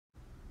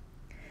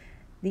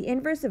The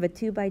inverse of a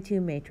 2 by 2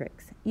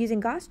 matrix.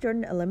 Using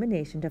Gauss-Jordan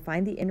elimination to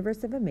find the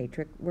inverse of a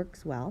matrix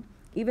works well,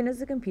 even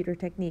as a computer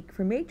technique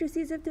for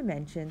matrices of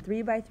dimension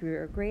 3 by 3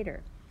 or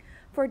greater.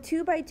 For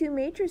 2 by 2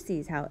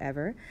 matrices,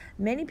 however,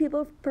 many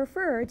people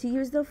prefer to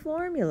use the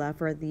formula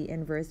for the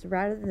inverse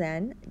rather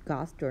than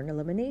Gauss-Jordan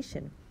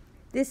elimination.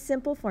 This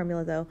simple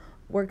formula, though,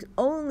 works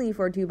only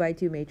for 2 by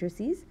 2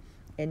 matrices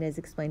and is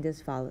explained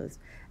as follows.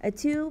 A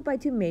 2 by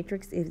 2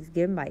 matrix is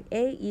given by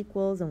A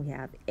equals, and we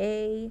have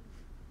A,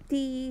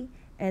 D,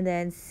 and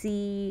then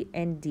C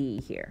and D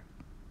here.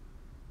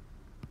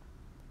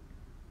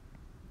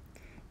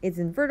 It's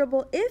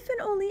invertible if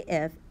and only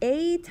if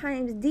A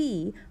times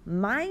D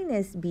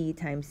minus B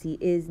times C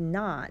is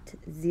not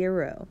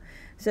 0.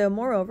 So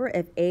moreover,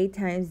 if A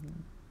times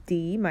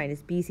D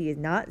minus BC is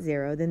not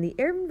 0, then the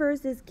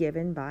inverse is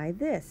given by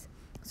this.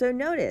 So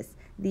notice,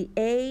 the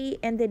A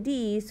and the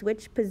D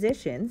switch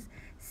positions.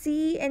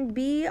 C and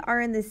B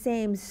are in the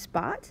same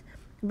spot,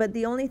 but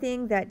the only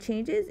thing that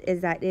changes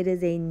is that it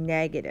is a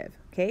negative.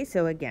 Okay,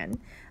 so again,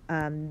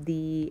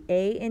 the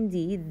A and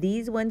D,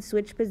 these ones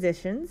switch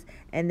positions,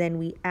 and then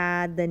we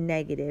add the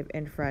negative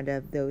in front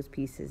of those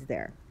pieces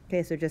there.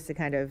 Okay, so just to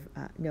kind of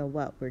know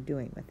what we're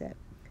doing with it.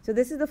 So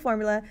this is the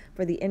formula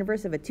for the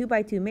inverse of a 2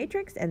 by 2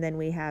 matrix, and then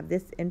we have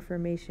this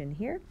information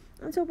here,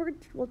 and so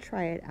we'll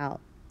try it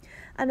out.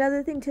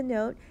 Another thing to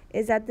note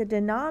is that the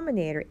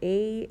denominator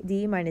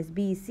AD minus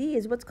BC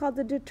is what's called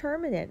the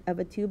determinant of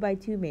a 2 by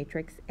 2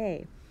 matrix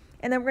A.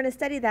 And then we're going to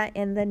study that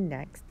in the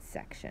next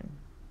section.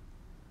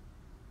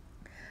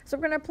 So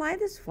we're going to apply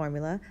this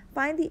formula,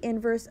 find the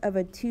inverse of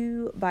a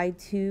 2 by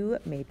 2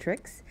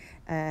 matrix,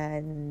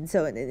 and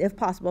so if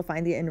possible,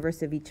 find the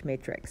inverse of each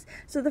matrix.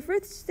 So the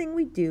first thing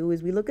we do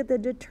is we look at the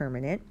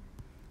determinant.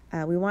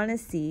 We want to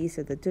see,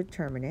 so the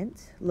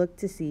determinant, look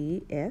to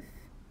see if,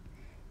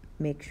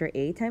 make sure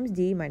A times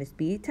D minus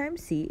B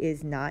times C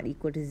is not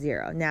equal to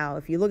 0. Now,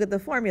 if you look at the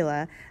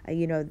formula,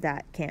 you know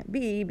that can't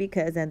be,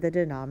 because then the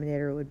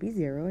denominator would be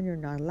 0, and you're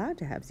not allowed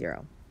to have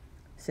 0.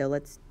 So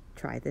let's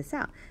try this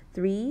out.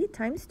 3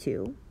 times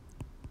 2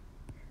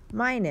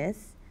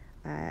 minus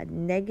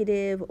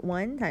negative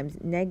 1 times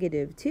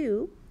negative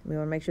 2. We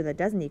want to make sure that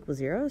doesn't equal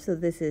 0. So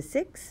this is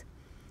 6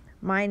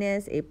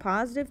 minus a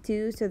positive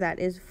 2, so that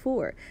is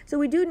 4. So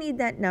we do need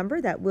that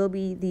number. That will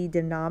be the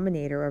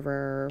denominator of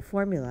our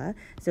formula.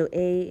 So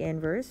A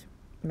inverse,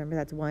 remember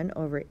that's 1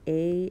 over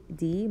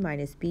AD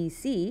minus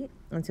BC.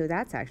 And so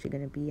that's actually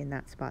going to be in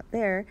that spot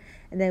there.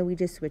 And then we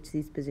just switch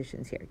these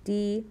positions here.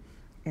 D,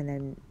 and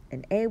then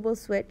an A will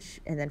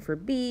switch, and then for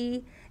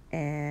B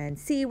and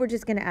C, we're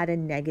just going to add a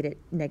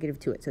negative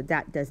to it. So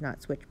that does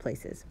not switch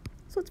places.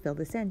 So let's fill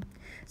this in.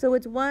 So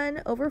it's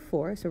 1 over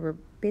 4. So we're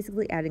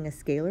basically adding a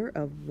scalar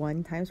of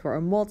 1 times 4,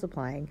 or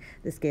multiplying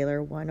the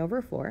scalar 1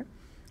 over 4.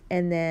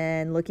 And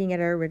then looking at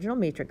our original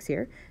matrix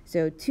here.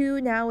 So 2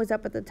 now is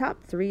up at the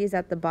top, 3 is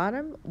at the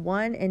bottom,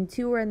 1 and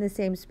 2 are in the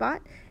same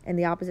spot, and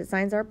the opposite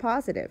signs are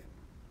positive.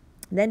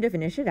 Then to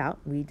finish it out,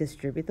 we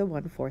distribute the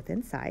 1/4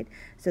 inside.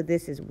 So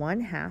this is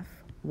 1/2,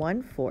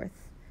 1/4,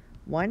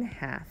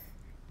 1/2,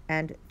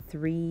 and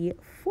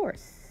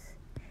 3/4.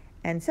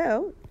 And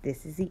so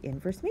this is the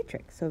inverse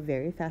matrix, so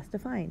very fast to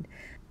find.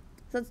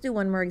 So let's do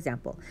one more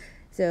example.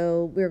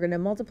 So we're going to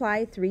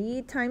multiply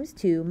 3 times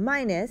 2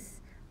 minus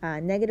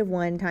negative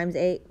 1 times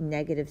a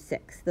negative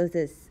 6. This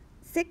is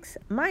 6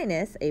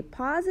 minus a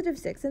positive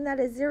 6, and that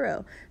is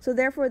 0. So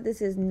therefore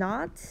this is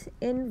not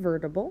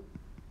invertible.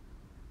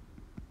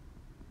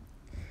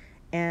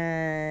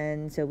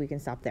 And so we can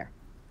stop there.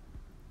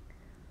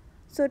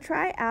 So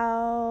try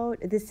out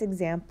this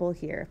example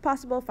here. If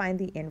possible, find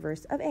the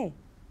inverse of A.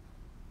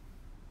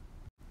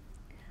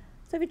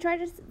 So if you try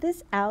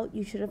this out,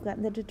 you should have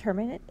gotten the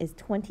determinant is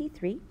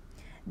 23.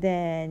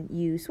 Then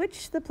you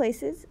switch the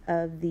places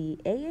of the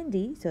A and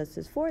D. So this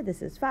is 4,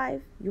 this is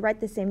 5. You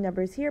write the same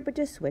numbers here, but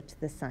just switch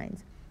the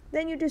signs.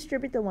 Then you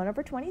distribute the 1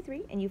 over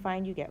 23, and you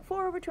find you get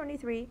 4 over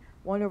 23,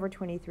 1 over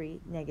 23,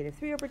 negative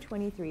 3 over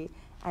 23,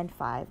 and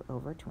 5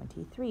 over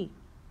 23.